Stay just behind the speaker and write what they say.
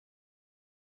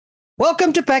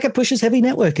Welcome to Packet Pushers Heavy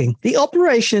Networking. The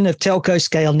operation of telco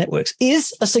scale networks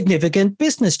is a significant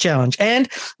business challenge, and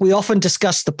we often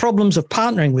discuss the problems of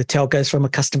partnering with telcos from a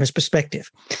customer's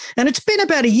perspective. And it's been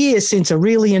about a year since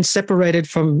Aurelian separated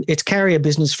from its carrier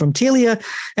business from Telia,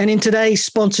 and in today's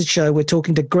sponsored show, we're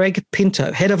talking to Greg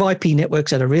Pinto, head of IP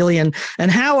networks at Aurelian,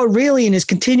 and how Aurelian is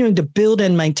continuing to build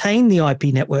and maintain the IP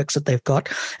networks that they've got,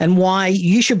 and why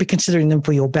you should be considering them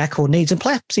for your backhaul needs and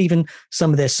perhaps even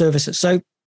some of their services. So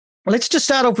let's just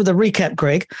start off with a recap,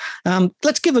 Greg.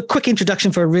 Let's give a quick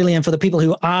introduction for Aurelian for the people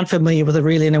who aren't familiar with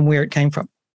Aurelian and where it came from.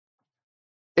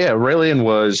 Yeah, Aurelian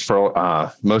was, for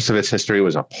most of its history,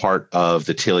 was a part of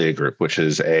the Telia Group, which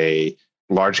is a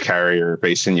large carrier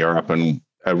based in Europe. And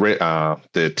the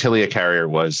Telia carrier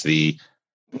was the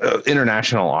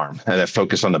international arm that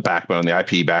focused on the backbone, the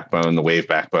IP backbone, the wave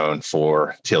backbone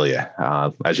for Telia.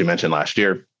 As you mentioned last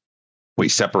year, we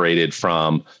separated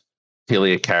from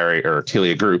Telia Carrier or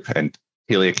Telia Group, and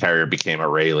Telia Carrier became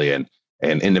Aurelian,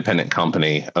 an independent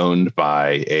company owned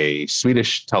by a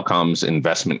Swedish telecoms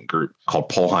investment group called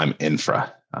Polheim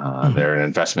Infra. They're an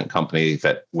investment company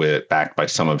that was backed by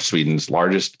some of Sweden's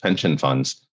largest pension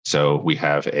funds. So we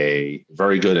have a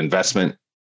very good investment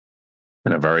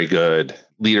and a very good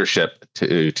leadership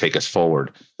to take us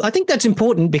forward. I think that's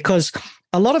important because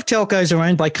a lot of telcos are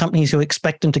owned by companies who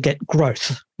expect them to get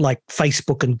growth, like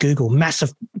Facebook and Google,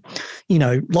 massive,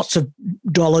 lots of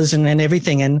dollars and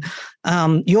everything. And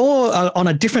you're on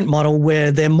a different model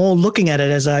where they're more looking at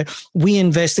it as we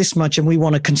invest this much and we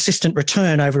want a consistent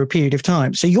return over a period of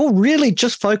time. So you're really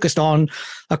just focused on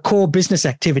a core business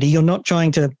activity. You're not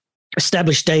trying to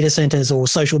establish data centers or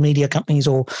social media companies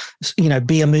or,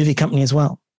 be a movie company as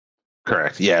well.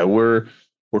 Correct. Yeah, we're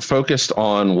focused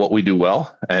on what we do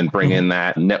well and bring in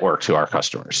that network to our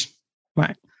customers.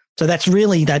 Right. So that's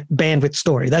really that bandwidth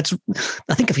story.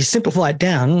 I think if you simplify it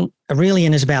down,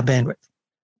 Aurelian is about bandwidth.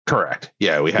 Correct.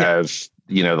 Yeah, we have,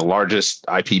 the largest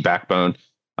IP backbone,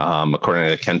 according to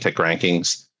the Kentek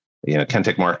rankings,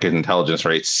 Kentek market intelligence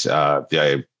rates,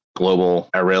 the global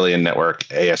Aurelian network,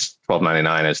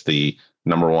 AS1299, is the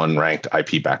number one ranked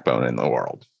IP backbone in the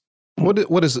world.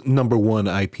 What is number one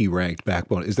IP ranked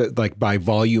backbone? Is that like by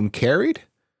volume carried?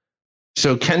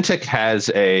 So Kentek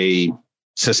has a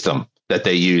system that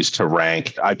they use to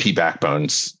rank IP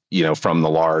backbones, from the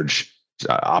large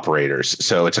operators.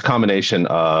 So it's a combination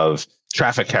of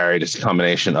traffic carried. It's a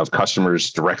combination of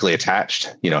customers directly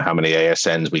attached, how many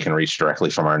ASNs we can reach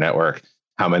directly from our network,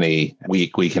 how many we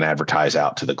can advertise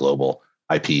out to the global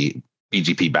IP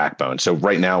BGP backbone. So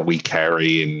right now we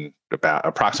carry in about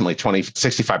approximately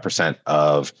 65%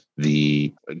 of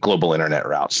the global internet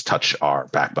routes touch our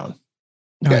backbone.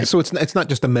 Yeah, right. So it's not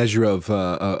just a measure of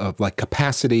like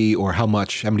capacity or how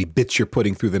many bits you're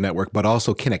putting through the network, but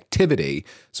also connectivity.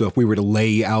 So if we were to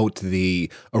lay out the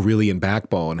Aurelian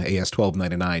backbone,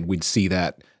 AS1299, we'd see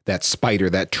that spider,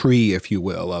 that tree, if you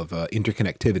will, of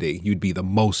interconnectivity. You'd be the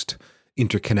most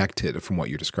interconnected from what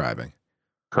you're describing.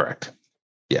 Correct.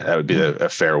 Yeah, that would be a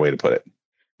fair way to put it.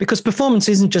 Because performance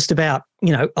isn't just about,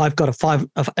 I've got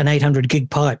an 800 gig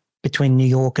pipe between New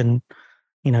York and,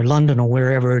 London or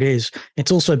wherever it is.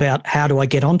 It's also about how do I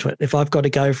get onto it? If I've got to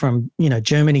go from,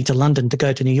 Germany to London to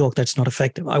go to New York, that's not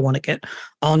effective. I want to get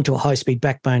onto a high-speed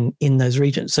backbone in those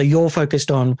regions. So you're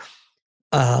focused on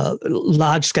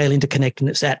large-scale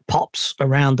interconnectedness at POPs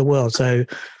around the world. So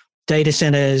data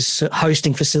centers,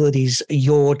 hosting facilities,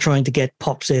 you're trying to get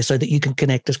POPs there so that you can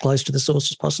connect as close to the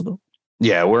source as possible.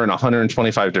 Yeah, we're in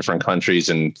 125 different countries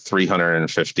and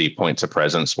 350 points of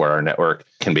presence where our network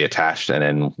can be attached, and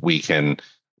then we can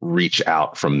reach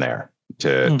out from there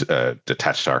to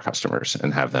attach to our customers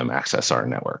and have them access our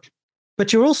network.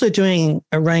 But you're also doing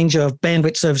a range of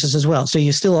bandwidth services as well. So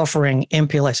you're still offering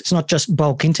MPLS. It's not just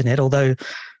bulk internet, although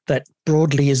that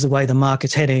broadly is the way the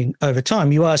market's heading over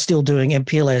time. You are still doing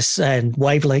MPLS and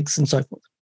wavelengths and so forth.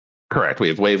 Correct. We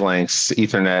have wavelengths,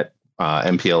 Ethernet,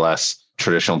 MPLS,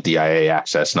 traditional DIA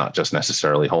access, not just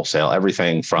necessarily wholesale,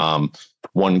 everything from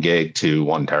 1 gig to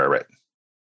 1 terabit.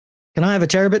 Can I have a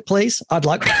terabit, please? I'd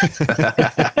like. I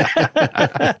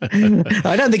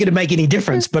don't think it'd make any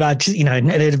difference, but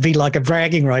it'd be like a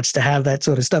bragging rights to have that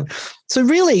sort of stuff. So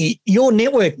really, your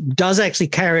network does actually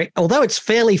carry, although it's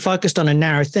fairly focused on a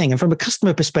narrow thing. And from a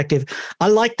customer perspective, I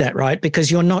like that, right?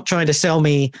 Because you're not trying to sell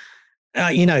me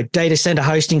data center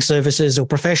hosting services or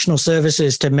professional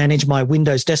services to manage my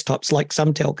Windows desktops like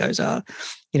some telcos are.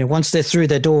 Once they're through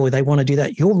their door, they want to do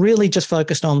that. You're really just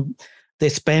focused on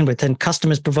this bandwidth, and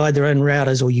customers provide their own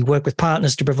routers, or you work with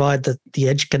partners to provide the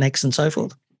edge connects and so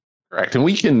forth. Correct. And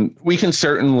we can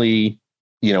certainly,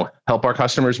 help our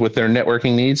customers with their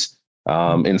networking needs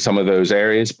in some of those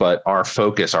areas, but our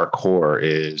focus, our core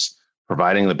is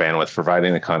providing the bandwidth,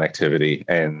 providing the connectivity,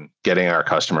 and getting our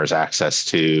customers access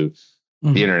to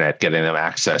the internet, getting them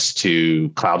access to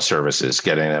cloud services,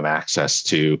 getting them access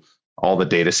to all the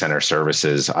data center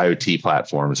services, IoT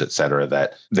platforms, et cetera,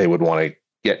 that they would want to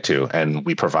get to. And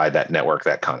we provide that network,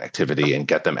 that connectivity, and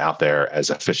get them out there as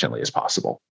efficiently as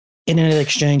possible. Internet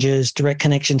exchanges, direct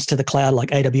connections to the cloud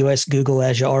like AWS, Google,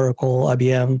 Azure, Oracle,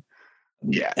 IBM,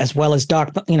 as well as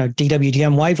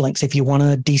DWDM wavelengths if you want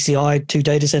to DCI two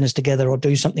data centers together or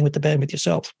do something with the bandwidth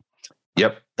yourself.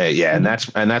 Yep. And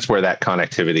that's where that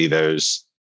connectivity, those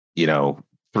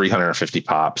 350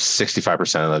 pops,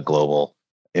 65% of the global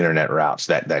internet routes,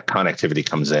 that connectivity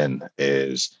comes in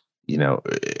is,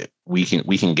 we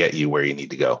can get you where you need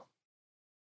to go.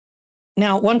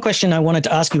 Now, one question I wanted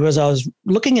to ask you as I was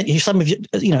looking at some of you,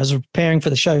 as preparing for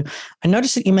the show, I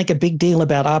noticed that you make a big deal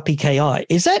about RPKI.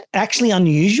 Is that actually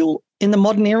unusual in the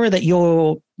modern era that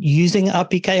you're using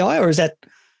RPKI, or is that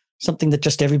something that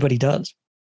just everybody does?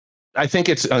 I think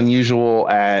it's unusual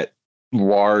at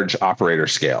large operator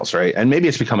scales, right? And maybe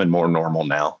it's becoming more normal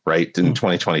now, right? In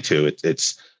 2022,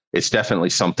 it's definitely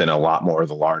something a lot more of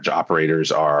the large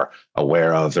operators are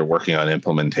aware of. They're working on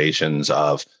implementations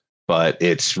of, but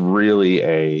it's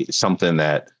really something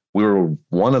that we were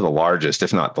one of the largest,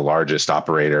 if not the largest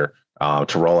operator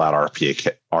to roll out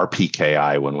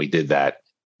RPKI when we did that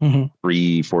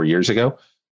 3-4 years ago.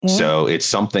 So it's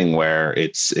something where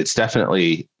it's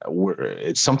definitely,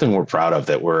 it's something we're proud of,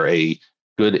 that we're a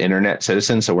good internet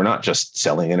citizen. So we're not just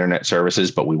selling internet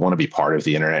services, but we want to be part of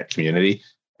the internet community.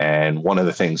 And one of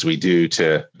the things we do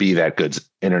to be that good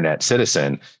internet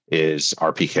citizen is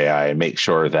RPKI, and make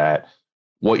sure that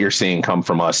what you're seeing come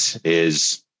from us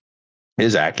is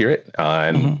accurate,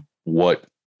 and what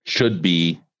should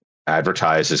be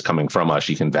advertised as coming from us,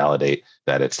 you can validate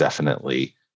that it's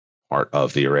definitely part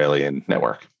of the Aurelion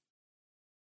network.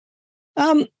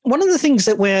 One of the things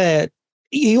that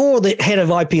you're the head of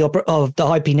of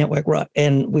the IP network, right?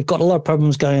 And we've got a lot of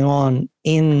problems going on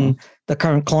in the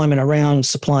current climate around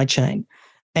supply chain.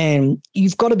 And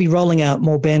you've got to be rolling out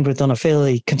more bandwidth on a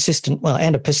fairly consistent,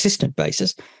 and a persistent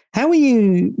basis. How are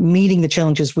you meeting the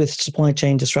challenges with supply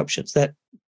chain disruptions?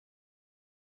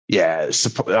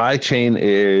 Supply chain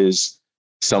is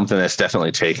something that's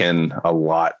definitely taken a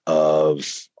lot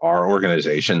of our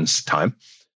organization's time.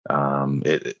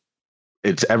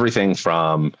 It's everything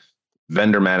from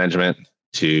vendor management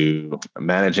to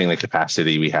managing the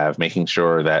capacity we have, making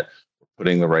sure that we're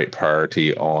putting the right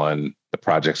priority on the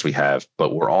projects we have,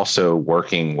 but we're also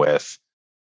working with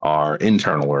our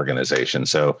internal organization.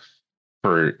 So,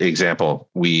 for example,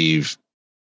 we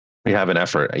have an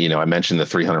effort. I mentioned the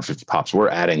 350 pops. We're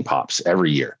adding pops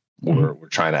every year. We're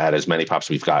trying to add as many pops.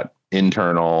 We've got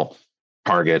internal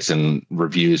targets and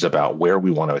reviews about where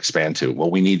we want to expand to. Well,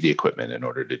 we need the equipment in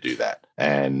order to do that,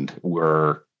 and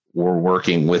we're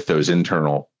working with those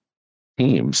internal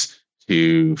teams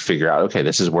to figure out, okay,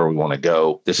 this is where we want to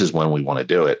go. This is when we want to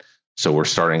do it. So we're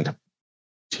starting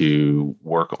to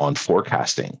work on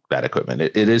forecasting that equipment.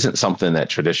 It isn't something that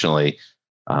traditionally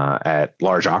at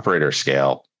large operator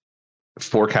scale,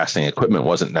 forecasting equipment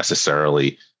wasn't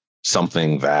necessarily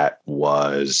something that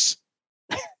was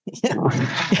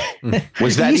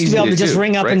was that you used to easy be able to just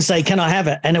ring up right? and say, can I have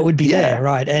it? And it would be there,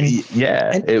 right? And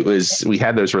it was, we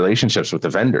had those relationships with the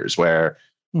vendors where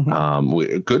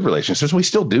good relationships. We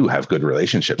still do have good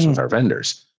relationships with our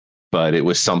vendors, but it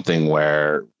was something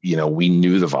where, we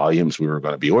knew the volumes we were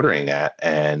going to be ordering at,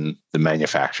 and the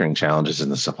manufacturing challenges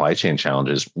and the supply chain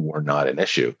challenges were not an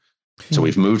issue. So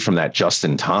we've moved from that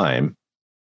just-in-time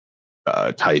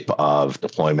type of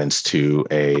deployments to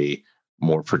a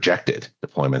more projected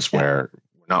deployments where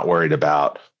we're not worried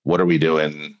about what are we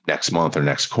doing next month or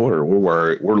next quarter.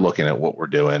 We're looking at what we're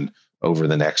doing over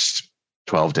the next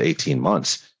 12 to 18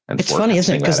 months. And it's funny,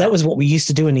 isn't it? Because that was what we used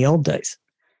to do in the old days.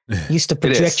 You used to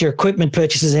project your equipment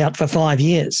purchases out for 5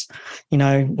 years. We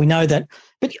know that.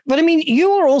 But I mean,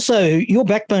 your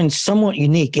backbone's somewhat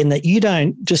unique in that you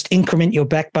don't just increment your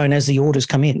backbone as the orders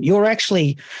come in. You're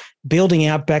actually building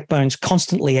out backbones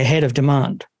constantly ahead of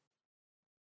demand.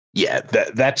 Yeah,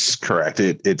 that's correct.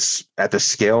 It's at the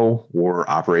scale we're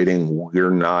operating, we're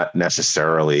not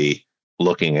necessarily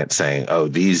looking at saying, oh,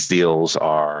 these deals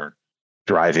are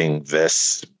driving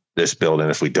this build,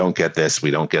 and if we don't get this,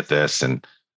 we don't get this, and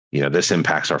this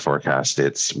impacts our forecast.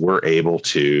 We're able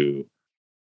to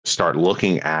start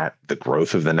looking at the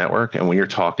growth of the network. And when you're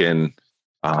talking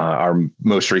our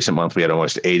most recent month, we had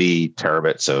almost 80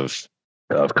 terabits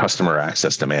of customer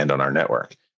access demand on our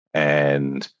network.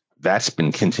 And that's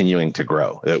been continuing to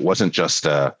grow. It wasn't just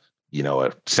a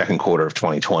second quarter of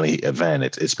 2020 event.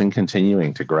 It's been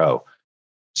continuing to grow.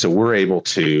 So we're able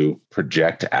to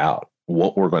project out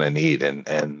what we're going to need.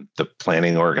 And the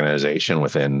planning organization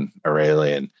within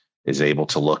Aurelian is able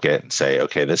to look at and say,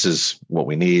 okay, this is what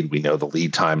we need. We know the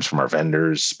lead times from our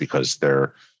vendors because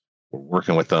we're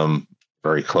working with them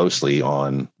very closely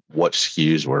on what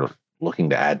SKUs we're looking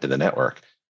to add to the network.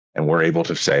 And we're able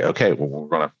to say, okay, well, we're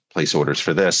going to place orders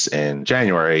for this in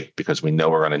January because we know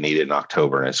we're going to need it in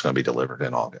October and it's going to be delivered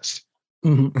in August.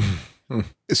 Mm-hmm.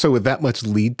 So with that much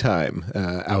lead time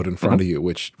out in front of you,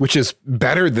 which is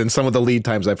better than some of the lead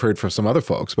times I've heard from some other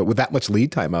folks, but with that much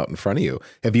lead time out in front of you,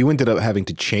 have you ended up having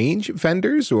to change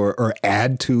vendors or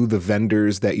add to the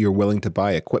vendors that you're willing to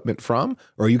buy equipment from?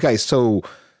 Or are you guys so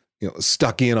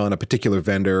stuck in on a particular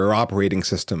vendor or operating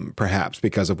system, perhaps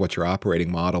because of what your operating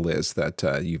model is, that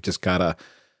you've just got to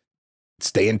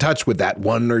stay in touch with that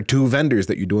one or two vendors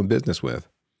that you're doing business with?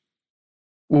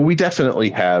 Well, we definitely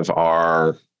have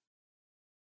our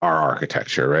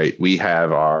architecture, right? We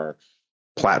have our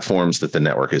platforms that the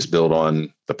network is built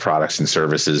on. The products and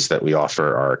services that we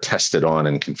offer are tested on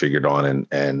and configured on.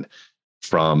 And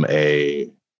from a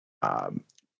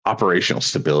operational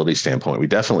stability standpoint, we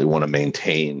definitely want to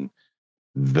maintain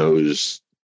those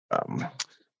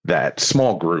that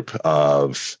small group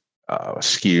of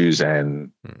SKUs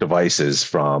and devices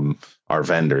from our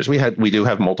vendors. We do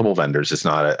have multiple vendors. It's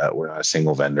not we're not a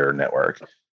single vendor network,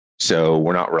 so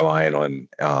we're not relying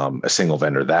on a single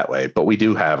vendor that way. But we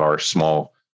do have our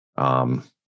small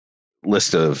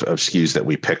list of SKUs that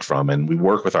we pick from, and we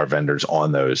work with our vendors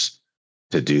on those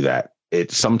to do that.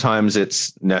 Sometimes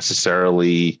it's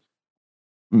necessarily,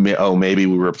 maybe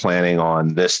we were planning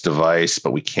on this device,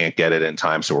 but we can't get it in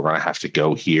time, so we're going to have to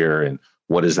go here. And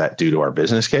what does that do to our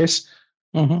business case?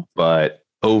 Mm-hmm. But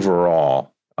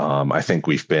overall, I think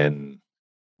we've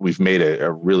made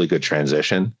a really good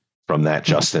transition from that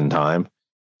just in time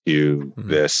to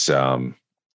this to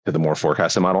the more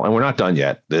forecasted model, and we're not done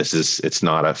yet. It's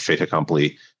not a fait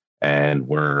accompli, and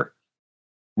we're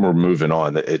moving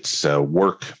on. It's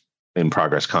work in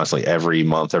progress constantly. Every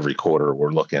month, every quarter,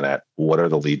 we're looking at what are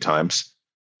the lead times.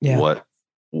 Yeah. What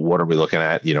are we looking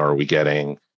at? Are we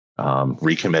getting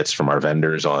recommits from our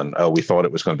vendors on, we thought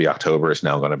it was going to be October, it's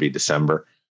now going to be December,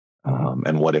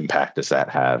 and what impact does that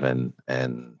have? And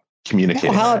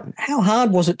communicating. How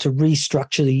hard was it to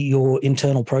restructure your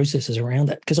internal processes around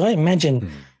that? Because I imagine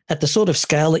at the sort of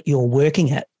scale that you're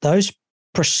working at, those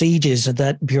procedures and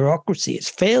that bureaucracy is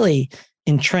fairly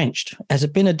entrenched. Has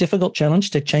it been a difficult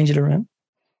challenge to change it around?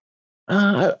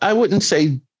 I wouldn't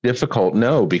say difficult,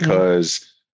 no, because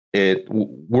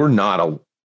we're not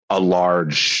a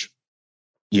large,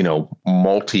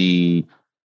 multi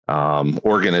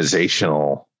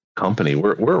organizational company.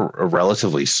 We're a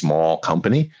relatively small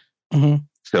company,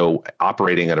 so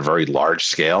operating at a very large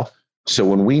scale. So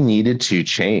when we needed to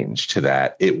change to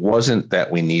that, it wasn't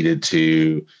that we needed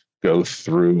to go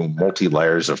through multi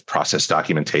layers of process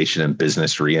documentation and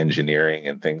business re-engineering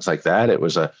and things like that. It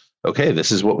was okay,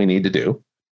 this is what we need to do.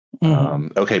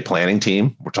 Okay, planning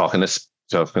team, we're talking to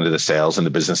the sales and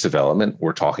the business development.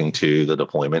 We're talking to the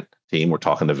deployment team. We're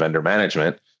talking to vendor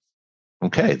management.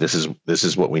 Okay, this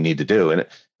is what we need to do. And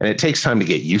it takes time to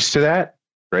get used to that,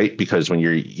 right? Because when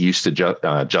you're used to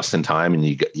just in time and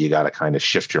you got to kind of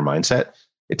shift your mindset,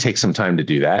 it takes some time to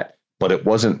do that. But it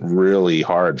wasn't really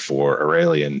hard for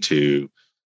Aurelian to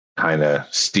kind of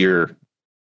steer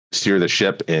the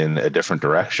ship in a different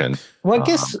direction. Well,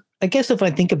 I guess if I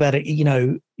think about it,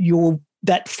 you're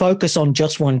that focus on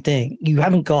just one thing. You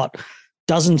haven't got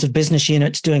dozens of business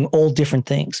units doing all different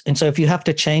things. And so if you have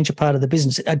to change a part of the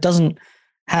business, it doesn't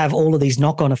have all of these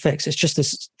knock-on effects. It's just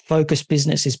this focused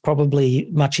business is probably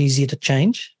much easier to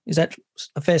change. Is that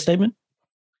a fair statement?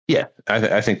 Yeah,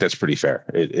 I think that's pretty fair.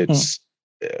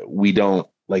 We don't,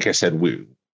 like I said,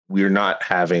 we're not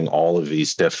having all of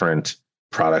these different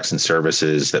products and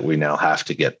services that we now have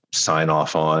to get sign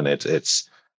off on. It's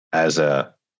as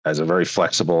a very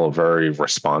flexible, very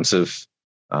responsive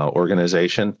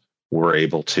organization, we're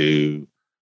able to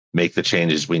make the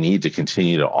changes we need to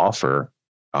continue to offer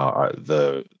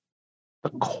the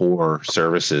core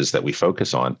services that we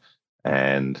focus on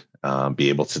and be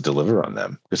able to deliver on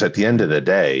them. Because at the end of the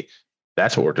day,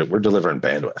 that's what we're delivering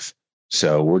bandwidth.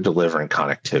 So we're delivering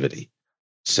connectivity.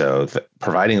 So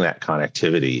providing that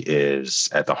connectivity is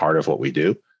at the heart of what we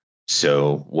do.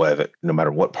 So no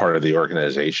matter what part of the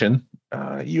organization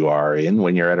you are in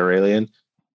when you're at Aurelian,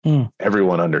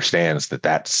 everyone understands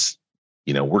that's,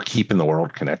 we're keeping the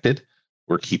world connected.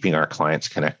 We're keeping our clients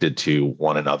connected to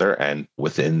one another and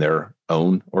within their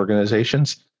own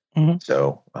organizations.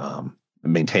 So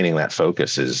maintaining that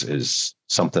focus is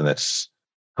something that's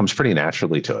comes pretty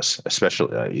naturally to us,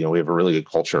 especially, we have a really good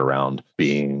culture around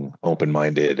being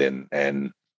open-minded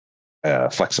and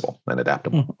flexible and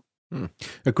adaptable. Mm.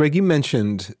 Greg, you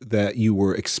mentioned that you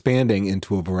were expanding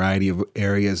into a variety of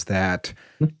areas that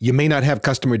you may not have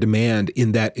customer demand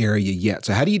in that area yet.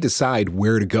 So how do you decide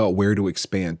where to go, where to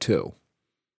expand to?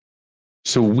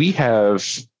 So we have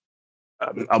a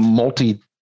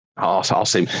I'll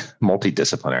say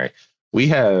multidisciplinary. We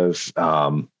have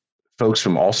folks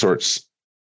from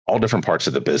all different parts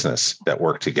of the business that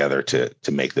work together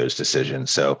to make those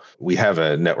decisions. So we have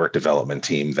a network development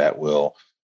team that will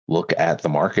look at the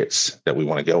markets that we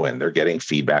want to go in. They're getting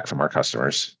feedback from our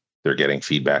customers. They're getting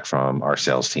feedback from our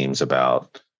sales teams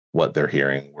about what they're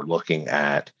hearing. We're looking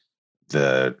at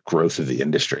the growth of the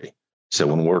industry. So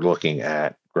when we're looking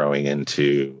at growing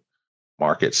into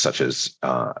markets such as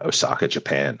Osaka,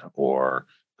 Japan, or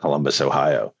Columbus,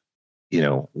 Ohio,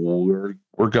 we're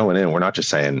going in. We're not just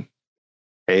saying,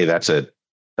 hey, that's a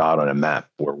dot on a map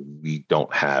where we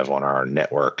don't have on our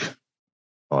network,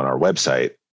 on our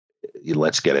website.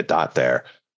 Let's get a dot there.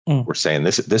 We're saying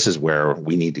this is where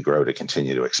we need to grow to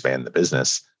continue to expand the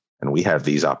business. And we have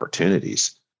these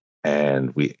opportunities.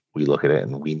 And we look at it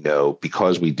and we know,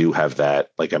 because we do have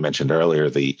that, like I mentioned earlier,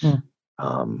 the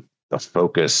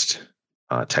focused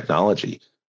technology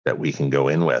that we can go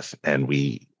in with, and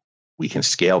we can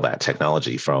scale that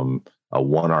technology from a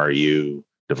 1RU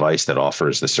device that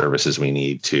offers the services we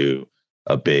need to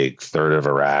a big third of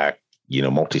a rack,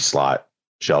 multi-slot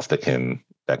shelf that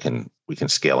we can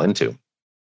scale into.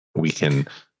 We can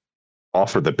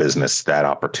offer the business that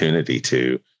opportunity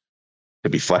to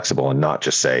be flexible and not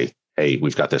just say, hey,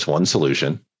 we've got this one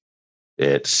solution.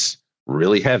 It's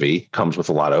really heavy, comes with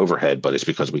a lot of overhead, but it's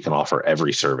because we can offer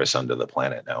every service under the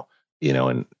planet now,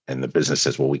 and the business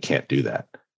says, well, we can't do that.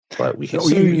 But we can.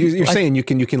 So you're saying you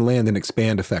can land and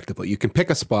expand effectively. You can pick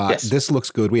a spot. Yes. This looks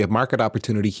good. We have market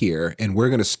opportunity here, and we're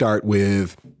going to start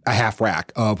with a half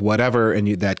rack of whatever,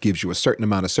 and that gives you a certain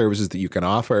amount of services that you can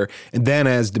offer. And then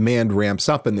as demand ramps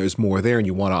up and there's more there, and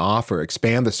you want to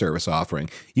expand the service offering,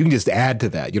 you can just add to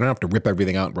that. You don't have to rip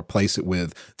everything out and replace it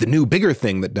with the new bigger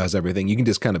thing that does everything. You can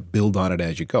just kind of build on it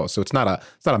as you go. So it's not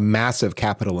a massive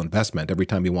capital investment every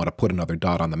time you want to put another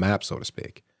dot on the map, so to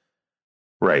speak.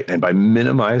 Right. And by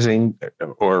minimizing,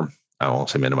 or I won't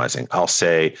say minimizing, I'll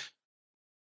say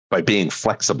by being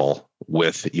flexible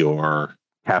with your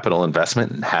capital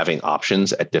investment and having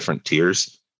options at different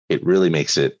tiers, it really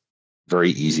makes it very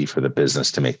easy for the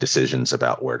business to make decisions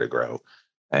about where to grow,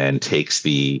 and takes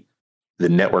the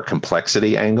network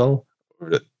complexity angle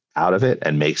out of it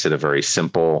and makes it a very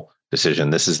simple decision.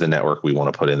 This is the network we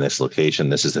want to put in this location.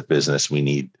 This is the business we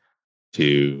need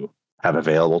to have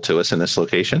available to us in this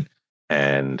location.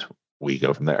 And we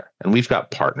go from there. And we've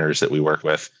got partners that we work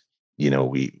with,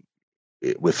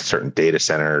 with certain data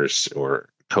centers or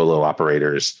colo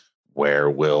operators, where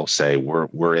we'll say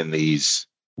we're in these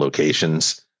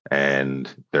locations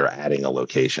and they're adding a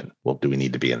location. Well, do we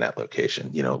need to be in that location?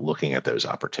 Looking at those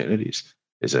opportunities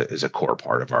is a core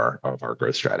part of our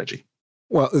growth strategy.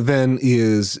 Well, then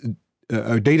is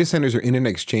data centers or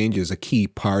internet exchanges a key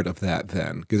part of that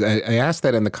then? Because I asked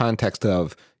that in the context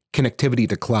of connectivity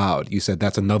to cloud. You said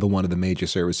that's another one of the major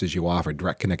services you offer,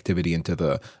 direct connectivity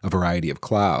into a variety of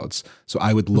clouds. So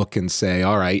I would look and say,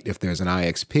 all right, if there's an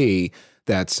IXP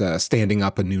that's standing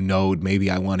up a new node,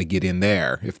 maybe I want to get in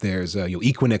there. If there's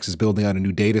Equinix is building out a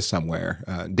new data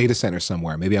center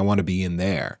somewhere, maybe I want to be in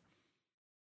there.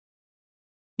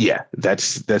 Yeah,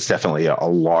 that's definitely a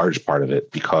large part of it,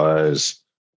 because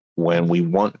when we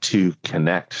want to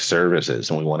connect services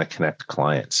and we want to connect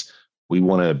clients, we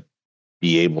want to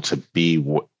be able to be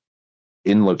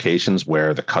in locations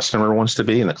where the customer wants to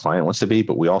be and the client wants to be,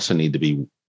 but we also need to be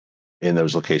in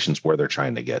those locations where they're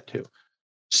trying to get to.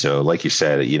 So like you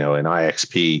said, an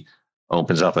IXP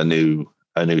opens up a new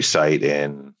site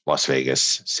in Las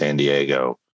Vegas, San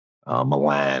Diego,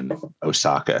 Milan,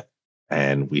 Osaka.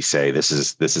 And we say, this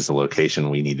is the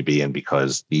location we need to be in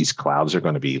because these clouds are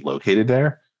going to be located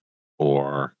there,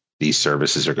 or these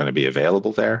services are going to be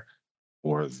available there,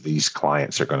 or these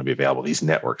clients are going to be available. These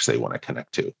networks they want to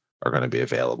connect to are going to be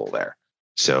available there.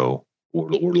 So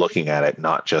we're looking at it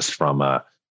not just from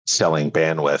selling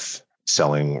bandwidth,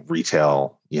 selling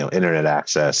retail, internet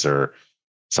access or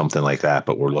something like that,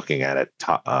 but we're looking at it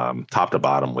top to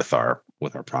bottom with our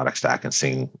product stack and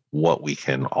seeing what we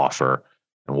can offer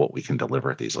and what we can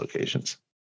deliver at these locations.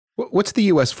 What's the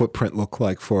U.S. footprint look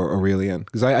like for Aurelion?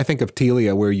 Because I think of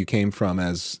Telia, where you came from,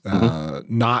 as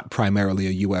not primarily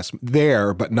a U.S.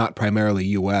 there, but not primarily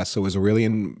U.S. So has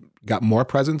Aurelion got more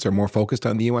presence or more focused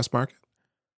on the U.S. market?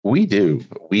 We do.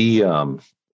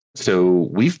 So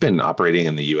we've been operating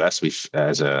in the U.S. We've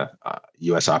as a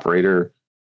U.S. operator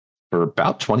for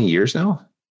about 20 years now.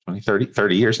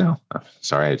 30 years now.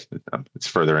 Sorry, it's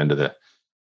further into the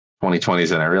 2020s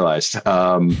than I realized.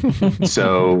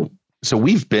 So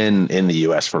we've been in the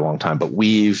US for a long time, but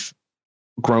we've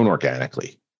grown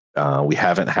organically. We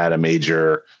haven't had a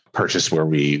major purchase where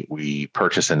we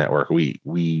purchase a network.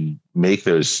 We make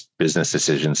those business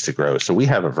decisions to grow. So we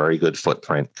have a very good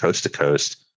footprint coast to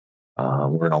coast.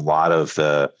 We're in a lot of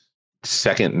the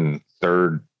second and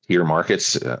third tier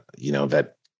markets,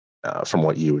 that from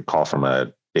what you would call from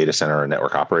a data center or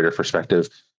network operator perspective.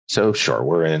 So sure,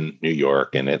 we're in New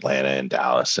York and Atlanta and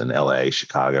Dallas and LA,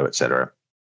 Chicago, et cetera.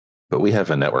 But we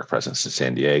have a network presence in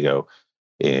San Diego,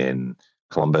 in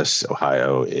Columbus,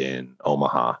 Ohio, in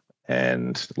Omaha,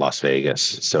 and Las Vegas.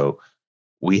 So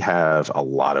we have a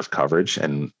lot of coverage,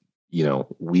 and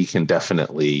we can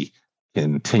definitely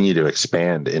continue to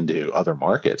expand into other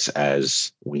markets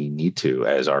as we need to,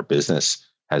 as our business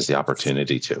has the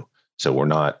opportunity to. So we're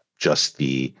not just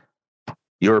the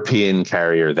European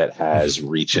carrier that has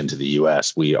reach into the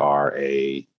US. We are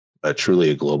a truly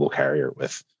a global carrier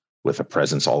with a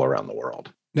presence all around the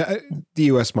world. Now, the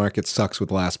U.S. market sucks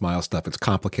with last mile stuff. It's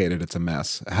complicated. It's a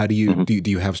mess. How do you do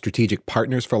you have strategic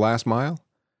partners for last mile?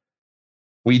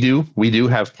 We do. We do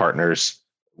have partners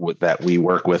that we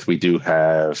work with. We do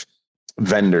have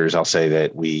vendors, I'll say,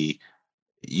 that we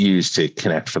use to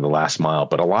connect for the last mile.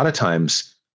 But a lot of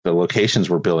times, the locations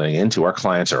we're building into, our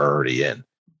clients are already in.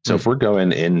 So if we're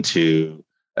going into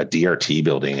a DRT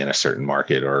building in a certain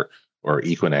market, or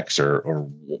Equinix, or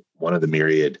one of the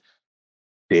myriad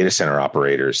data center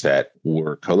operators that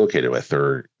we're co-located with,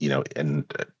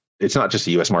 and it's not just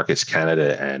the US market, it's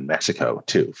Canada and Mexico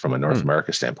too, from a North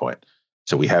America standpoint.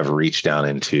 So we have reach down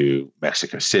into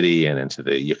Mexico City and into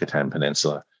the Yucatan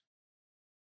Peninsula.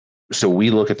 So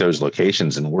we look at those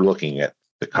locations and we're looking at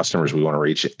the customers we want to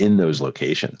reach in those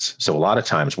locations. So a lot of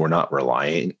times we're not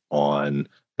relying on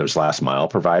those last mile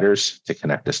providers to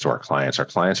connect us to our clients. Our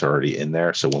clients are already in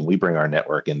there. So when we bring our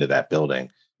network into that building,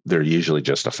 they're usually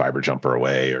just a fiber jumper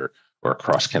away or a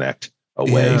cross connect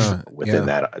away within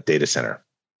that data center.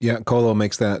 Yeah, Colo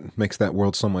makes that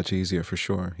world so much easier for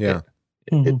sure. Yeah,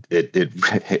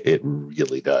 it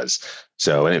really does.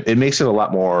 So, and it makes it a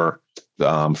lot more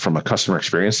from a customer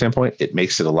experience standpoint. It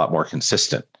makes it a lot more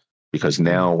consistent, because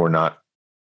now we're not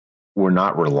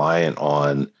reliant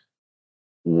on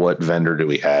what vendor do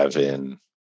we have in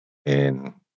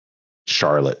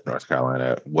Charlotte, North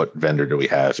Carolina? What vendor do we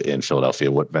have in Philadelphia?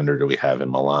 What vendor do we have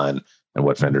in Milan? And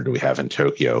what vendor do we have in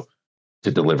Tokyo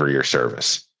to deliver your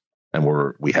service? And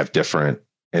we have different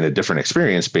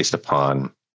experience based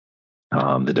upon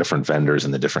the different vendors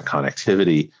and the different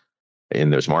connectivity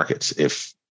in those markets.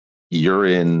 If you're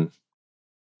in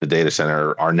the data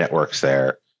center, our network's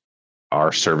there,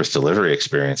 our service delivery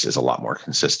experience is a lot more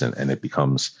consistent, and it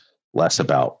becomes less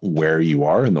about where you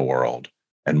are in the world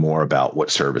and more about what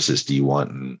services do you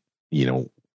want, and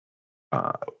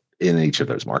in each of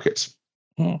those markets.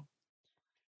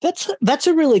 That's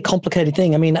a really complicated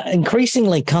thing. I mean,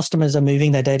 increasingly customers are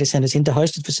moving their data centers into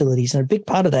hosted facilities, and a big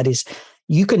part of that is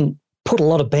you can put a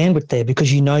lot of bandwidth there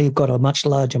because you've got a much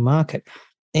larger market,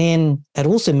 and it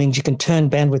also means you can turn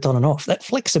bandwidth on and off. That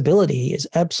flexibility is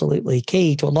absolutely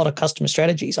key to a lot of customer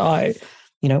strategies. I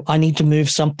need to move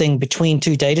something between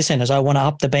two data centers. I want to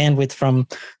up the bandwidth from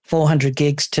 400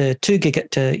 gigs to 2 gig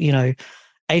to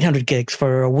 800 gigs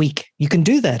for a week. You can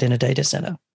do that in a data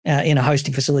center, in a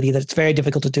hosting facility that it's very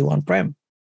difficult to do on-prem.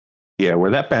 Yeah,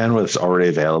 where that bandwidth's already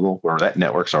available, where that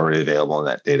network's already available in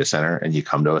that data center, and you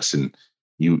come to us and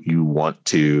you want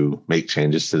to make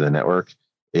changes to the network,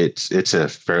 it's a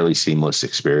fairly seamless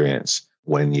experience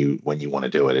when you want to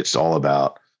do it. It's all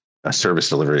about a service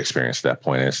delivery experience at that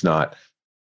point. And it's not,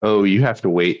 oh, you have to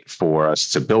wait for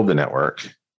us to build the network.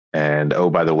 And, oh,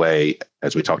 by the way,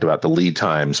 as we talked about the lead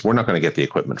times, we're not going to get the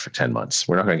equipment for 10 months.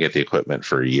 We're not going to get the equipment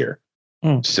for a year.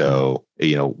 So,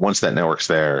 once that network's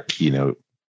there, you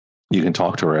can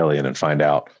talk to Aurelian and find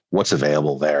out what's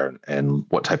available there and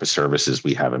what type of services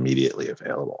we have immediately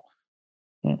available.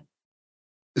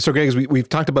 So, Greg, as we've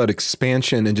talked about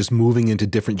expansion and just moving into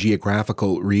different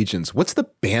geographical regions, what's the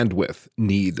bandwidth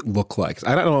need look like?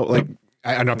 I don't know,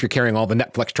 I don't know if you're carrying all the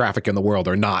Netflix traffic in the world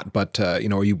or not, but are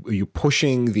you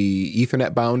pushing the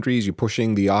Ethernet boundaries? You're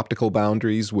pushing the optical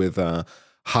boundaries with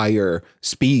higher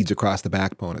speeds across the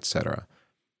backbone, et cetera?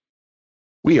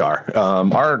 We are.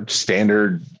 Our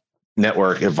standard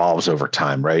network evolves over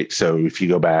time, right? So if you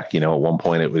go back, at one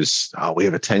point it was, we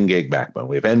have a 10 gig backbone.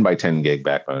 We have N by 10 gig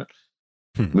backbone.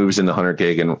 Moves into 100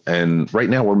 gig, and right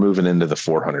now we're moving into the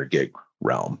 400 gig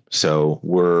realm. So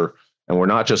we're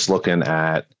not just looking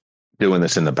at doing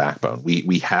this in the backbone.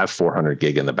 We have 400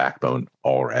 gig in the backbone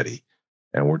already.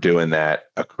 And we're doing that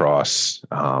across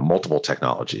multiple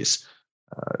technologies.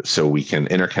 So we can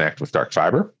interconnect with dark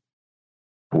fiber,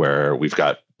 where we've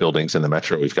got buildings in the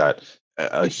metro. We've got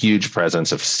a huge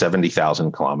presence of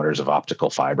 70,000 kilometers of optical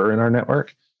fiber in our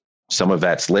network. Some of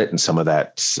that's lit and some of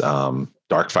that's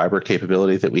dark fiber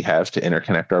capability that we have to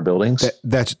interconnect our buildings.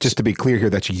 That's just to be clear here,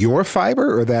 that's your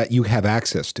fiber or that you have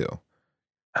access to?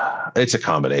 It's a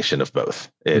combination of both.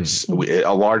 It's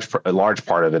a large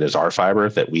part of it is our fiber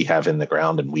that we have in the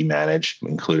ground and we manage,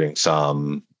 including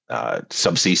some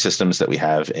subsea systems that we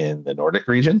have in the Nordic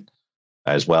region,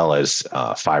 as well as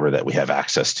fiber that we have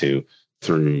access to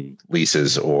through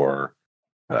leases or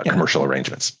commercial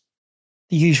arrangements.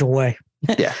 The usual way.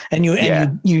 Yeah.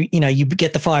 You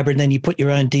get the fiber and then you put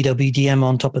your own DWDM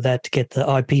on top of that to get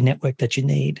the IP network that you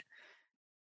need.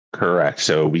 Correct.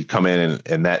 So we come in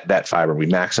and that fiber, we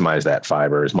maximize that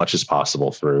fiber as much as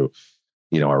possible through,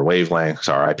 our wavelengths,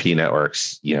 our IP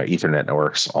networks, Ethernet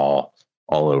networks, all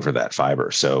over that fiber.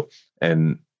 So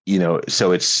we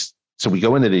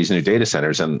go into these new data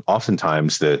centers, and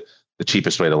oftentimes the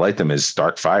cheapest way to light them is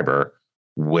dark fiber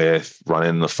with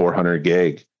running the 400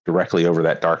 gig directly over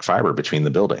that dark fiber between the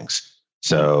buildings.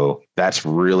 So that's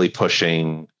really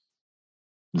pushing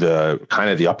the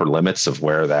kind of the upper limits of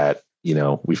where that,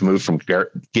 we've moved from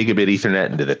gigabit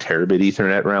Ethernet into the terabit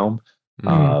Ethernet realm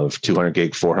of 200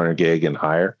 gig, 400 gig and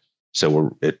higher.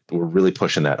 So we're really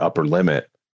pushing that upper limit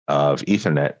of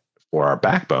Ethernet for our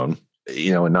backbone,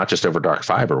 and not just over dark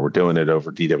fiber. We're doing it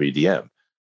over DWDM.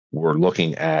 We're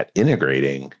looking at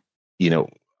integrating,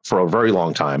 for a very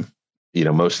long time,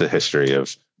 most of the history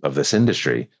of this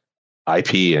industry,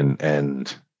 IP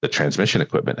and the transmission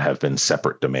equipment have been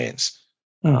separate domains,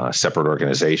 separate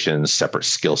organizations, separate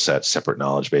skill sets, separate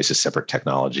knowledge bases, separate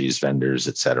technologies, vendors,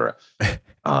 et cetera.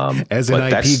 As an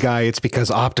IP guy, it's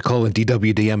because optical and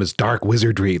DWDM is dark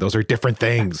wizardry. Those are different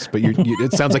things, but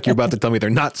it sounds like you're about to tell me they're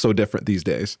not so different these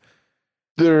days.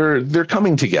 They're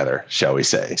coming together, shall we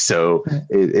say. So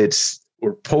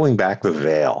we're pulling back the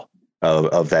veil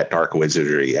of that dark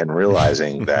wizardry and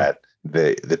realizing that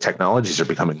the technologies are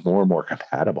becoming more and more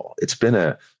compatible. It's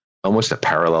been almost a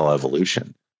parallel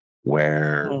evolution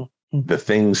where the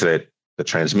things that the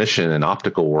transmission and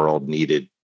optical world needed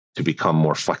to become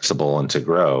more flexible and to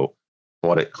grow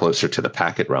brought it closer to the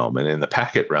packet realm. And in the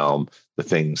packet realm, the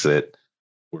things that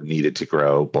were needed to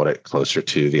grow brought it closer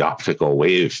to the optical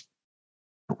wave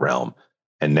realm.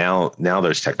 And now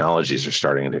those technologies are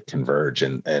starting to converge,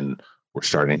 and we're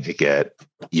starting to get,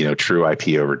 true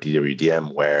IP over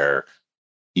DWDM, where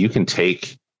you can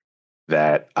take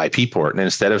that IP port, and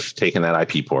instead of taking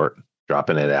that IP port,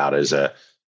 dropping it out as a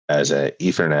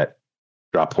Ethernet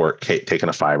drop port, taking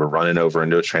a fiber, running over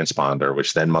into a transponder,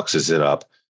 which then muxes it up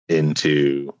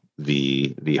into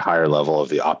the higher level of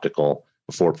the optical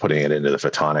before putting it into the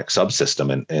photonic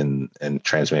subsystem and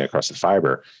transmitting across the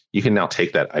fiber, you can now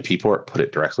take that IP port, put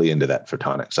it directly into that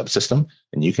photonic subsystem,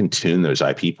 and you can tune those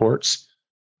IP ports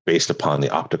based upon the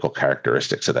optical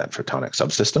characteristics of that photonic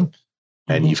subsystem.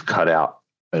 And you've cut out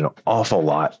an awful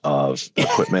lot of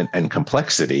equipment and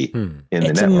complexity in the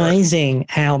network. It's amazing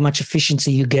how much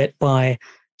efficiency you get by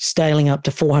scaling up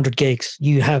to 400 gigs.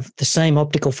 You have the same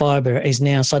optical fiber is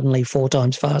now suddenly 4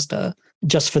 times faster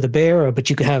just for the bearer,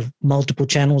 but you could have multiple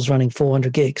channels running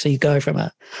 400 gigs. So you go from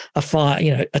a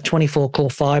 24 core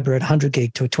fiber at 100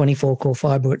 gig to a 24 core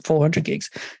fiber at 400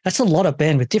 gigs. That's a lot of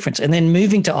bandwidth difference. And then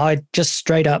moving to just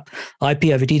straight up IP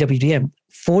over DWDM,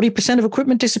 40% of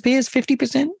equipment disappears,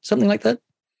 50%, something like that.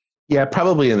 Yeah,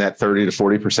 probably in that 30 to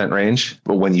 40% range.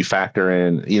 But when you factor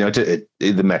in,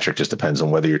 the metric just depends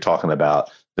on whether you're talking about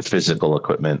the physical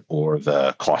equipment or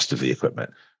the cost of the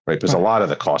equipment, right? Because a lot of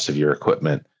the cost of your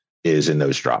equipment is in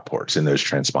those drop ports, in those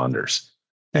transponders.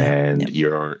 And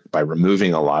you're, by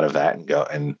removing a lot of that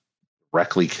and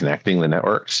directly connecting the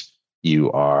networks,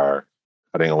 you are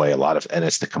cutting away a lot of, and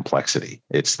it's the complexity,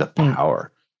 it's the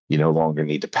power. You no longer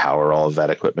need to power all of that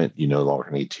equipment. You no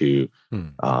longer need to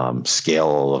scale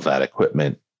all of that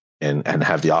equipment and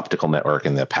have the optical network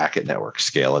and the packet network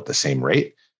scale at the same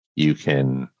rate. You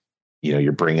can,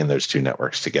 you're bringing those two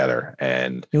networks together,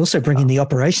 and you're also bringing the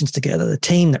operations together. The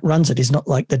team that runs it is not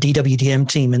like the DWDM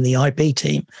team and the IP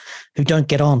team who don't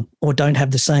get on or don't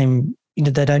have the same,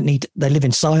 they live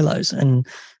in silos, and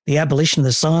the abolition of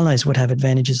the silos would have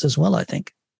advantages as well, I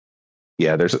think.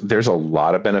 Yeah, there's a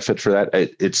lot of benefit for that.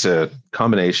 It's a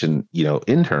combination,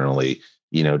 internally,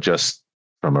 just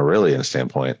from a Aurelion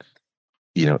standpoint,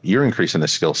 you're increasing the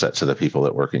skill sets of the people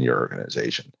that work in your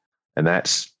organization, and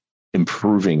that's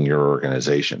improving your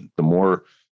organization. The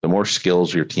more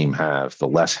skills your team have, the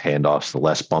less handoffs, the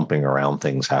less bumping around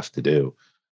things have to do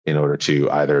in order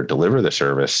to either deliver the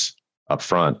service up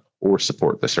front or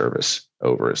support the service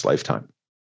over its lifetime.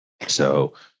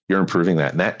 So you're improving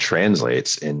that, and that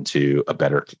translates into a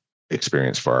better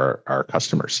experience for our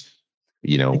customers.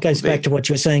 It goes back to what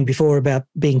you were saying before about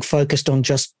being focused on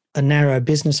just a narrow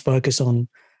business focus on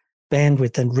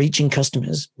bandwidth and reaching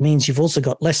customers means you've also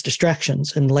got less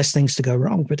distractions and less things to go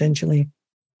wrong potentially.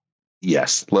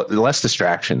 Yes, less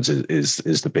distractions is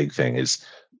the big thing. Is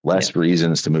less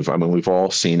reasons to move. I mean, we've all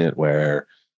seen it where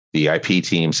the IP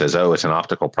team says, "Oh, it's an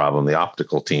optical problem." The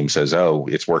optical team says, "Oh,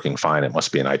 it's working fine. It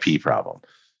must be an IP problem."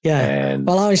 Yeah. And,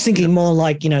 well, I was thinking more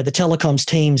like, the telecoms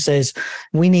team says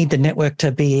we need the network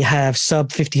to have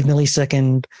sub 50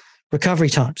 millisecond recovery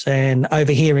times. And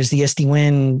over here is the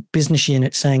SD-WAN business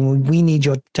unit saying, we need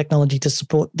your technology to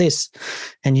support this.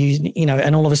 And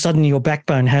and all of a sudden your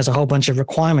backbone has a whole bunch of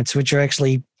requirements, which are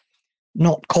actually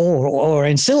not core or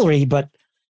ancillary, but,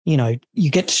 you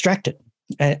get distracted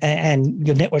and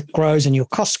your network grows and your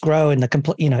costs grow and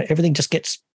everything just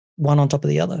gets one on top of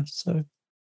the other. So.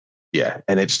 Yeah,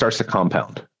 and it starts to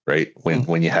compound, right?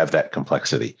 When you have that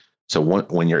complexity. So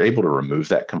when you're able to remove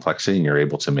that complexity and you're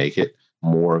able to make it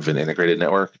more of an integrated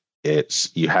network,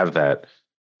 you have that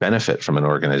benefit from an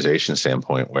organization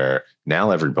standpoint where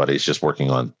now everybody's just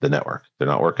working on the network. They're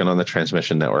not working on the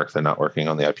transmission network. They're not working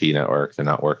on the IP network. They're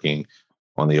not working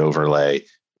on the overlay.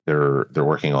 They're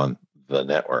working on the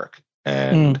network,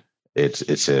 and it's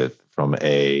from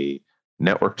a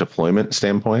network deployment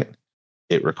standpoint,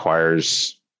 it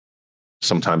requires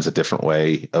sometimes a different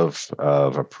way of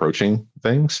approaching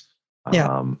things.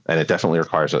 And it definitely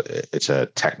requires it's a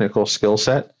technical skill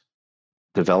set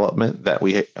development that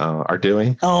we are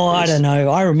doing. Oh, I don't know.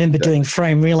 I remember doing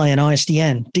frame relay and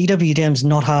ISDN. DWDM's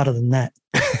not harder than that.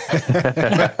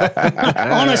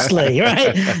 Honestly,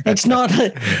 right? It's not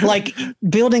like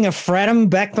building a FRATM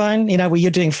backbone, where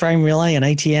you're doing frame relay and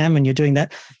ATM and you're doing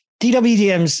that.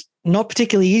 DWDM's not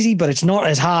particularly easy, but it's not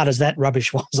as hard as that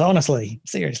rubbish was, honestly.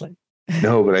 Seriously.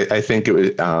 No, but I think it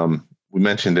was, we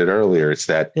mentioned it earlier. It's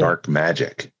that dark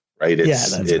magic, right?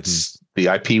 It's the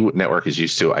IP network is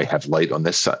used to, I have light on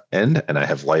this end and I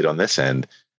have light on this end.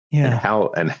 Yeah.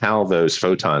 And how those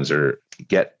photons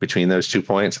get between those 2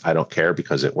 points, I don't care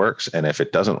because it works. And if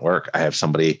it doesn't work, I have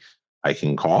somebody I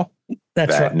can call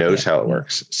that knows how it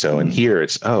works. So in here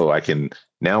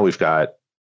now we've got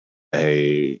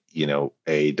a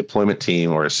deployment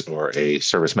team or a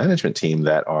service management team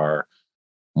that are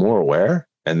more aware,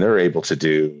 and they're able to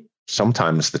do,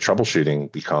 sometimes the troubleshooting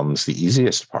becomes the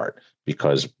easiest part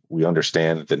because we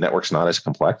understand the network's not as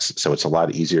complex. So it's a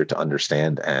lot easier to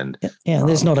understand. And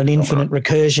there's not an infinite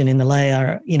recursion in the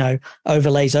layer,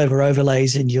 overlays over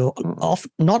overlays, and you're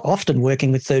not often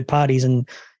working with third parties and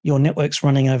your network's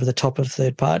running over the top of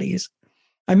third parties.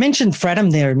 I mentioned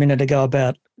FRATM there a minute ago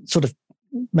about sort of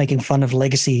making fun of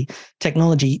legacy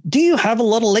technology. Do you have a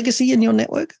lot of legacy in your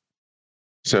network?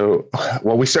 So,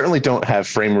 well, we certainly don't have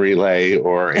frame relay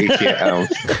or ATM.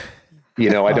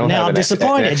 I don't have an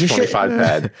X25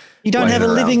 pad. You don't have a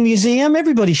living museum?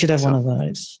 Everybody should have one of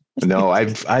those. No,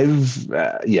 I've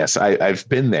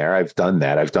been there. I've done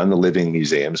that. I've done the living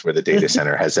museums where the data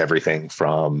center has everything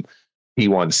from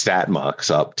P1 stat mux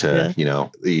up to,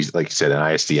 these, like you said, an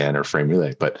ISDN or frame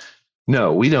relay. But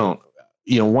no, we don't.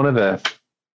 One of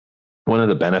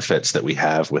the benefits that we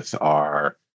have with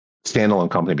our standalone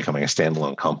company becoming a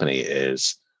standalone company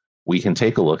is we can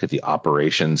take a look at the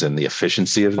operations and the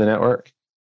efficiency of the network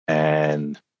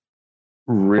and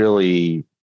really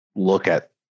look at,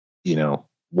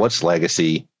 what's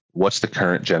legacy, what's the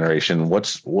current generation,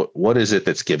 what is it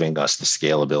that's giving us the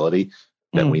scalability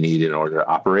that we need in order to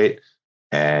operate,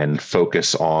 and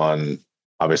focus on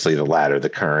obviously the latter,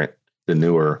 the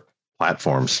newer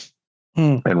platforms.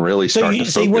 And really start to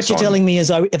see what you're telling me is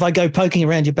if I go poking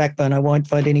around your backbone, I won't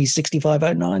find any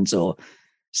 6509s or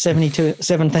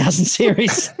 7000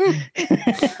 series.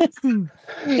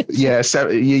 Yeah,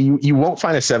 you won't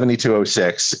find a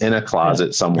 7206 in a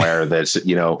closet somewhere that's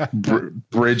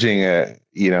bridging a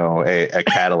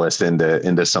catalyst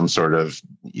into some sort of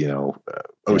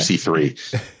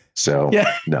OC3. So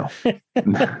no,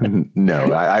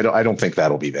 I don't think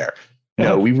that'll be there.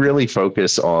 No, we really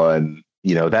focus on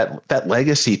that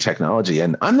legacy technology,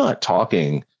 and I'm not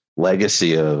talking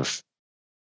legacy of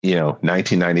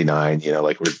 1999,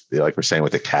 like we're saying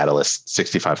with the Catalyst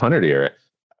 6500 era.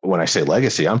 When I say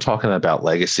legacy, I'm talking about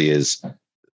legacy is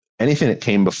anything that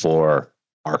came before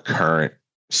our current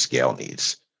scale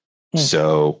needs.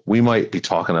 So we might be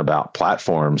talking about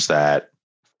platforms that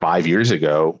 5 years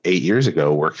ago, 8 years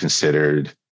ago were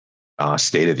considered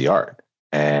state of the art,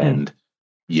 and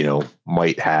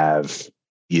might have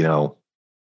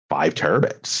 5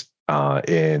 terabits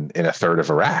in a third of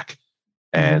a rack.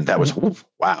 And that was,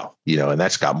 wow, and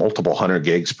that's got multiple 100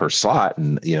 gigs per slot.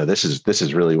 And, this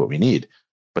is really what we need,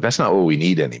 but that's not what we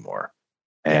need anymore.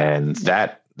 And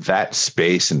that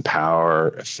space and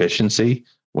power efficiency,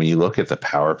 when you look at the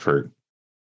power per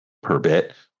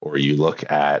bit, or you look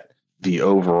at the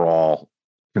overall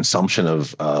consumption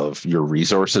of your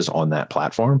resources on that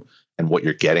platform and what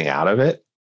you're getting out of it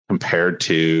compared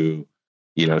to,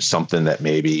 something that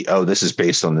maybe, this is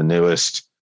based on the newest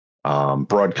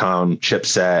Broadcom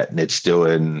chipset and it's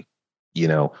doing,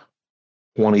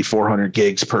 2,400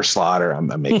 gigs per slot, or I'm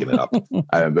making it up.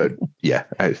 But yeah,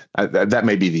 that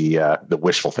may be the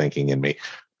wishful thinking in me.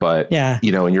 But, and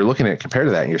you're looking at it compared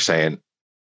to that and you're saying,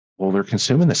 well, they're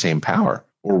consuming the same power,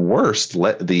 or worse,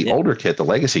 the older kit, the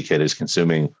legacy kit, is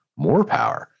consuming more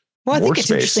power. Well, I think it's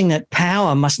interesting that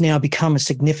power must now become a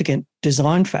significant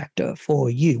design factor for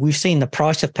you. We've seen the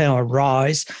price of power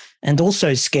rise and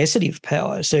also scarcity of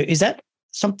power. So is that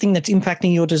something that's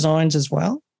impacting your designs as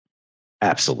well?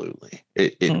 Absolutely.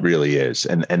 It really is.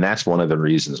 And that's one of the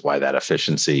reasons why that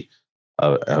efficiency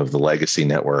of the legacy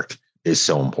network is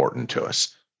so important to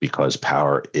us, because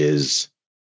power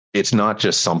it's not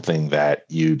just something that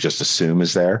you just assume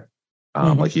is there.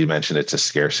 Like you mentioned, it's a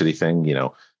scarcity thing.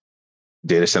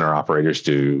 Data center operators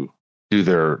do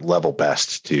their level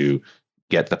best to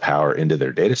get the power into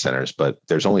their data centers, but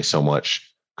there's only so much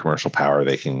commercial power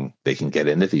they can get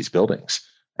into these buildings.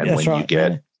 And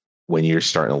when you're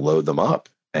starting to load them up,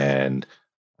 and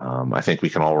I think we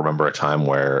can all remember a time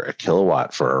where a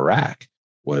kilowatt for a rack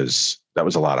was a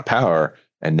lot of power,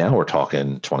 and now we're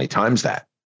talking 20 times that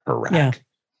per rack.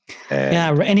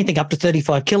 Anything up to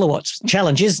 35 kilowatts.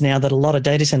 Challenge is now that a lot of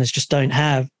data centers just don't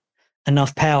have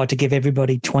enough power to give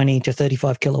everybody 20 to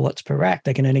 35 kilowatts per rack.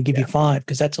 They can only give you 5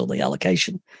 because that's all the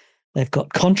allocation they've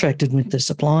got contracted with the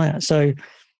supplier. So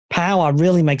power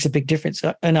really makes a big difference.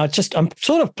 And I'm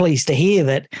sort of pleased to hear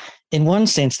that in one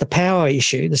sense, the power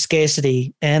issue, the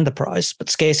scarcity and the price, but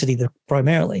scarcity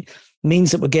primarily,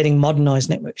 means that we're getting modernized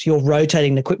networks. You're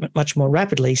rotating the equipment much more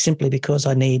rapidly simply because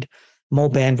I need more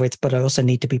bandwidth, but I also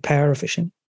need to be power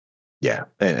efficient. Yeah.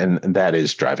 And that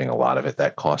is driving a lot of it,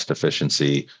 that cost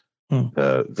efficiency,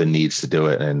 the needs to do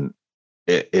it. And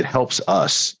it helps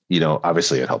us,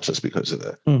 obviously it helps us because of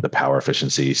the power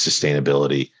efficiency,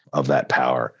 sustainability of that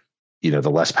power. The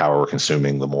less power we're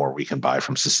consuming, the more we can buy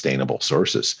from sustainable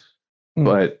sources.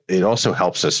 But it also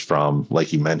helps us from,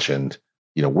 like you mentioned,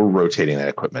 we're rotating that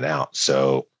equipment out.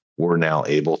 So we're now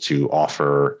able to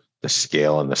offer the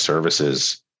scale and the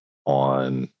services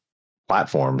on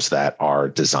platforms that are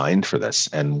designed for this.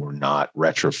 And we're not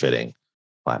retrofitting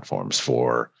platforms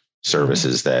for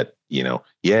services that,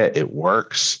 it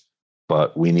works,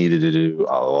 but we needed to do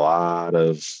a lot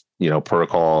of,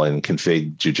 protocol and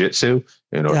config jujitsu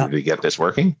in order to get this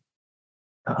working.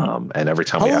 And every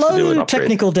time we have to do an upgrade.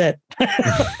 Technical debt.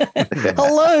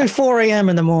 Hello, 4 a.m.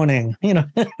 in the morning,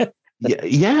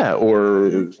 Yeah.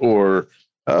 Or,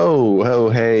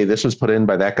 hey, this was put in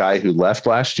by that guy who left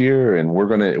last year, and we're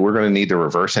gonna need to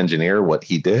reverse engineer what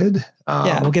he did.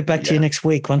 We'll get back to you next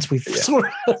week once we've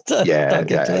sorted.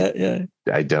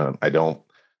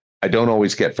 I don't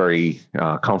always get very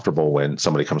comfortable when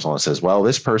somebody comes on and says, well,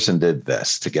 this person did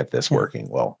this to get this working.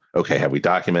 Well, okay, have we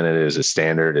documented it? Is it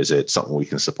standard? Is it something we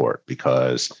can support?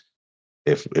 Because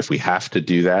if we have to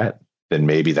do that, then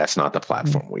maybe that's not the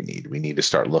platform we need. We need to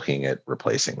start looking at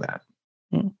replacing that.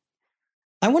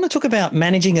 I want to talk about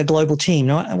managing a global team.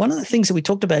 Now, one of the things that we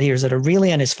talked about here is that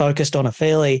Aurelion is focused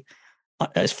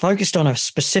on a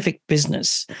specific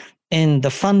business, and the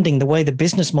funding, the way the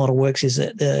business model works is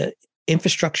that the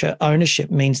infrastructure ownership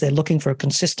means they're looking for a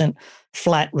consistent,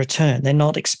 flat return. They're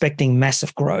not expecting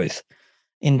massive growth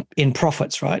in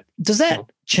profits, right? Does that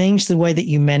change the way that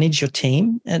you manage your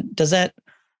team? And does that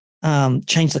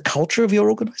change the culture of your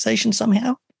organization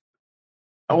somehow?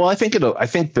 Well, I think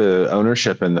the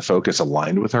ownership and the focus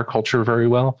aligned with our culture very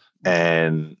well.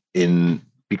 And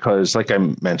because like I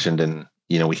mentioned,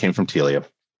 we came from Telia,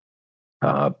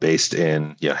 based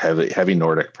in heavy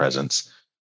Nordic presence,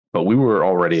 but we were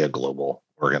already a global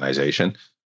organization.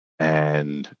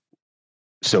 And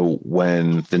so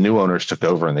when the new owners took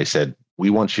over and they said, we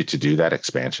want you to do that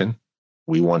expansion,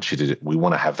 we want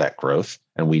to have that growth,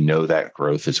 and we know that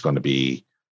growth is going to be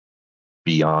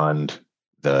beyond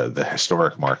the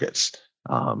historic markets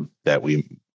that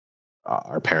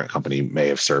our parent company may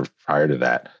have served prior to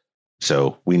that.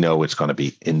 So we know it's going to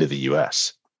be into the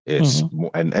US. It's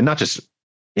and not just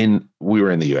we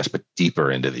were in the US, but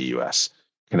deeper into the US,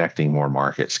 connecting more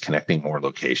markets, connecting more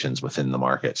locations within the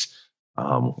markets,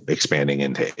 expanding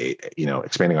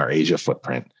our Asia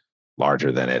footprint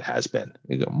larger than it has been.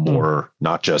 More,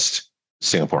 not just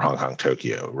Singapore, Hong Kong,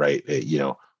 Tokyo, right?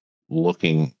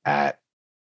 Looking at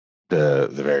the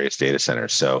various data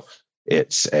centers. So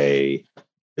it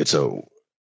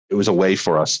was a way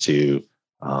for us to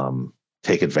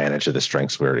take advantage of the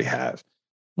strengths we already have.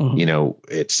 Mm-hmm.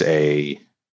 It's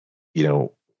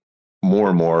more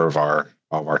and more of our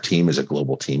team is a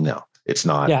global team now. It's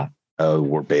not,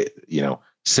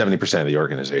 70% of the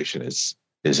organization is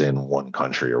in one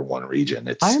country or one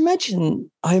region. I imagine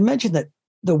that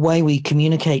the way we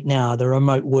communicate now, the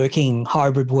remote working,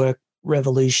 hybrid work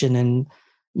revolution, and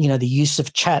the use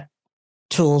of chat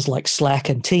tools like Slack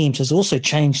and Teams has also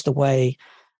changed the way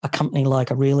a company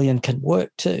like Aurelian can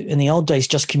work too. In the old days,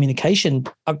 just communication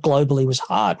globally was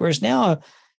hard, whereas now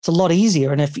it's a lot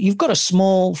easier. And if you've got a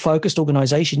small, focused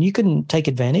organization, you can take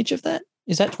advantage of that.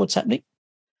 Is that what's happening?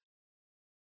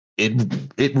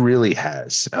 It really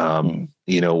has.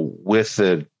 With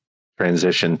the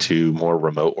transition to more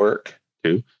remote work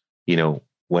too,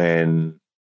 when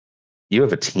you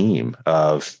have a team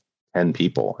of 10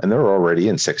 people and they're already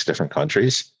in 6 different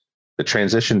countries, the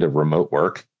transition to remote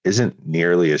work isn't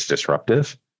nearly as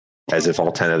disruptive as if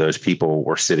all 10 of those people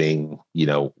were sitting,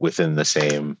 within the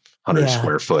same 100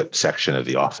 square foot section of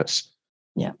the office.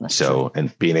 Yeah. So, true.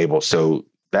 And so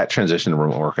that transition to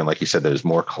remote work, and like you said, there's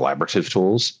more collaborative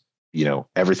tools.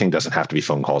 Everything doesn't have to be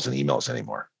phone calls and emails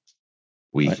anymore.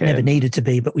 It never needed to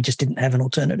be, but we just didn't have an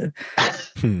alternative.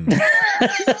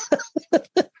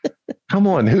 Come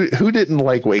on, who didn't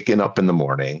like waking up in the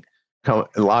morning,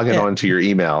 logging onto your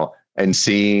email and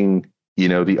seeing,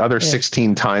 the other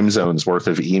 16 time zones worth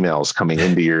of emails coming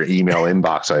into your email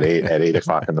inbox at 8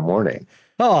 o'clock in the morning.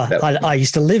 Oh, I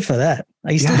used to live for that.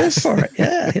 I used to live for it.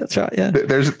 Yeah, that's right. Yeah.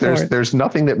 There's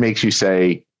nothing that makes you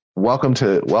say, welcome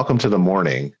to the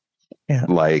morning. Yeah.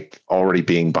 Like already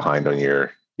being behind on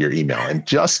your email and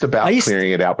just about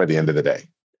clearing it out by the end of the day.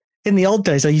 In the old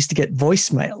days, I used to get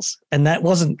voicemails, and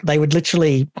they would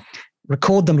literally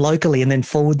record them locally and then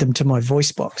forward them to my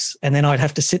voice box. And then I'd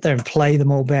have to sit there and play them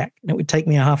all back. And it would take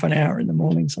me a half an hour in the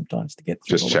morning sometimes to get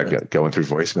through. Just going through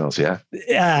voicemails. Yeah.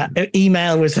 Yeah.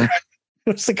 Email was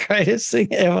the greatest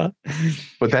thing ever.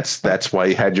 But that's why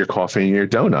you had your coffee and your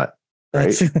donut,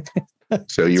 right?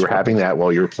 So you were having that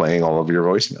while you were playing all of your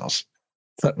voicemails.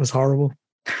 That was horrible.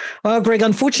 Well, Greg,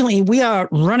 unfortunately, we are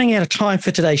running out of time for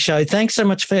today's show. Thanks so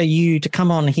much for you to come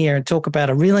on here and talk about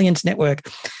Aurelian's network.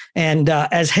 And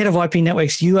as head of IP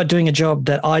networks, you are doing a job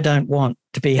that I don't want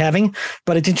to be having,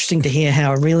 but it's interesting to hear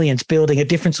how Aurelian's building a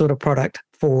different sort of product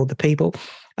for the people.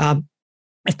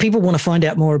 If people want to find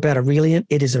out more about Aurelian,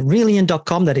 it is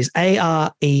Aurelian.com. That is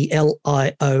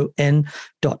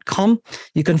ARELION.com.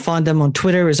 You can find them on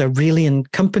Twitter as Aurelian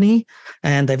Company,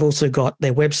 and they've also got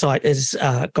their website has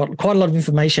got quite a lot of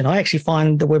information. I actually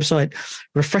find the website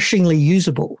refreshingly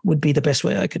usable would be the best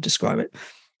way I could describe it.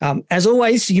 As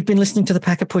always, you've been listening to the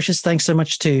Packet Pushers. Thanks so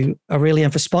much to Aurelian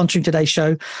for sponsoring today's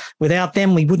show. Without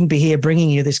them, we wouldn't be here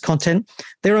bringing you this content.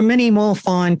 There are many more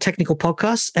fine technical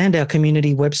podcasts and our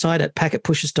community website at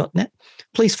packetpushers.net.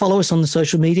 Please follow us on the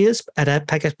social medias at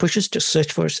Packet Pushers. Just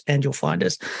search for us and you'll find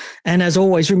us. And as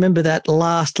always, remember that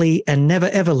lastly and never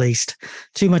ever least,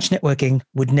 too much networking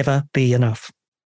would never be enough.